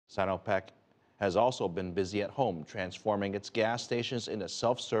Sinopec has also been busy at home transforming its gas stations into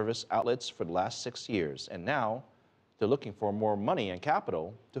self-service outlets for the last 6 years, and now they're looking for more money and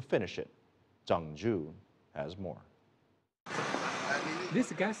capital to finish it. Zhang Jun has more.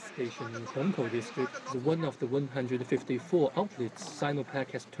 This gas station in Hongkou district is one of the 154 outlets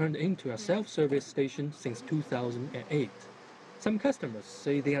Sinopec has turned into a self-service station since 2008. Some customers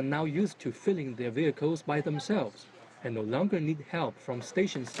say they are now used to filling their vehicles by themselves and no longer need help from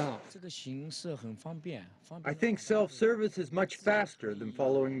station staff. I think self-service is much faster than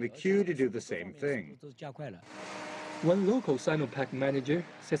following the queue to do the same thing. One local Sinopec manager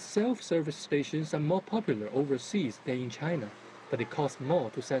says self-service stations are more popular overseas than in China, but it costs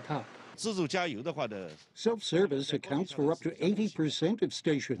more to set up. Self-service accounts for up to 80% of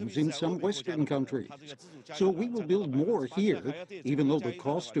stations in some Western countries. So we will build more here, even though the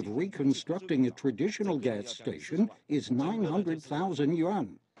cost of reconstructing a traditional gas station is 900,000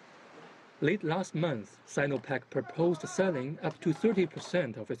 yuan. Late last month, Sinopec proposed selling up to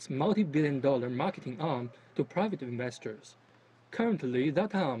 30% of its multi-billion-dollar marketing arm to private investors. Currently,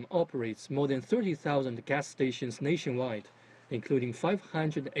 that arm operates more than 30,000 gas stations nationwide, including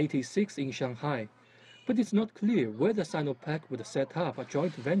 586 in Shanghai. But it's not clear whether Sinopec would set up a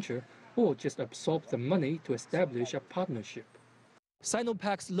joint venture or just absorb the money to establish a partnership.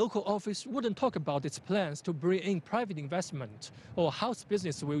 Sinopec's local office wouldn't talk about its plans to bring in private investment or how its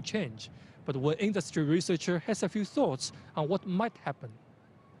business will change. But one industry researcher has a few thoughts on what might happen.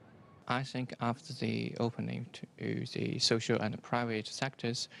 I think after the opening to the social and private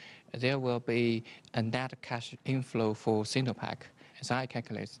sectors, there will be a net cash inflow for Sinopec. As I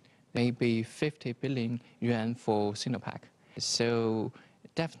calculate, maybe 50 billion yuan for Sinopec. So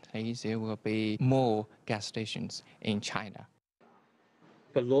definitely there will be more gas stations in China.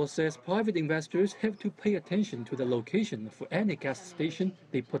 But law says private investors have to pay attention to the location for any gas station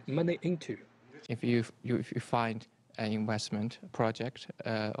they put money into. If you find an investment project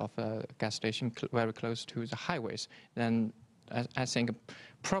of a gas station very close to the highways, then I think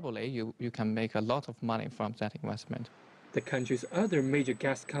probably you can make a lot of money from that investment. The country's other major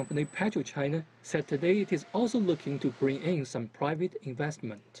gas company, PetroChina, said today it is also looking to bring in some private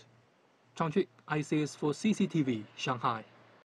investment. Zhang Jun, ICS for CCTV, Shanghai.